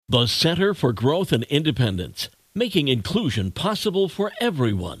The Center for Growth and Independence, making inclusion possible for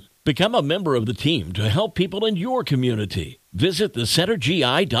everyone. Become a member of the team to help people in your community. Visit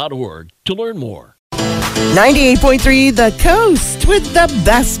thecentergi.org to learn more. 98.3 The Coast with the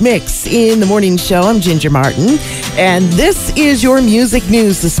best mix in the morning show. I'm Ginger Martin, and this is your music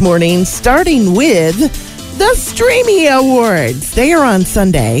news this morning, starting with the Streamy Awards. They are on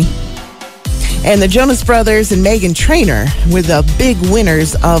Sunday, and the Jonas Brothers and Meghan Trainor were the big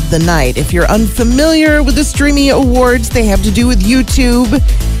winners of the night. If you're unfamiliar with the Streamy Awards, they have to do with YouTube,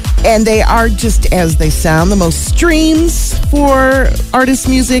 and they are just as they sound, the most streams for artist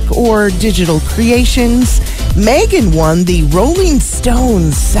music or digital creations. Meghan won the Rolling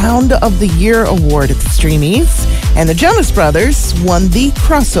Stones Sound of the Year Award at the Streamies, and the Jonas Brothers won the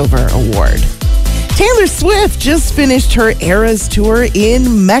Crossover Award. Taylor Swift just finished her Eras Tour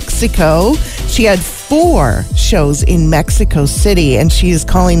in Mexico. She had 4 shows in Mexico City, and she is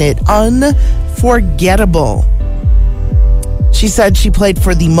calling it unforgettable. She said she played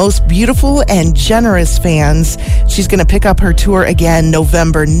for the most beautiful and generous fans. She's going to pick up her tour again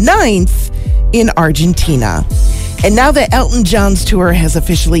November 9th in Argentina. And now that Elton John's tour has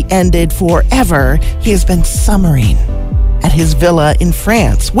officially ended forever, he has been summering at his villa in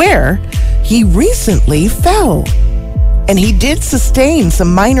France, where he recently fell. And he did sustain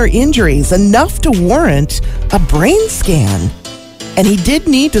some minor injuries, enough to warrant a brain scan. And he did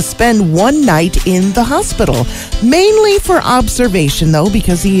need to spend one night in the hospital, mainly for observation, though,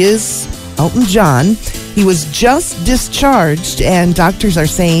 because he is Elton John. He was just discharged, and doctors are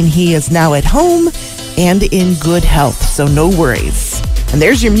saying he is now at home and in good health, so no worries. And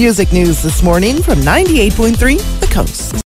there's your music news this morning from 98.3 The Coast.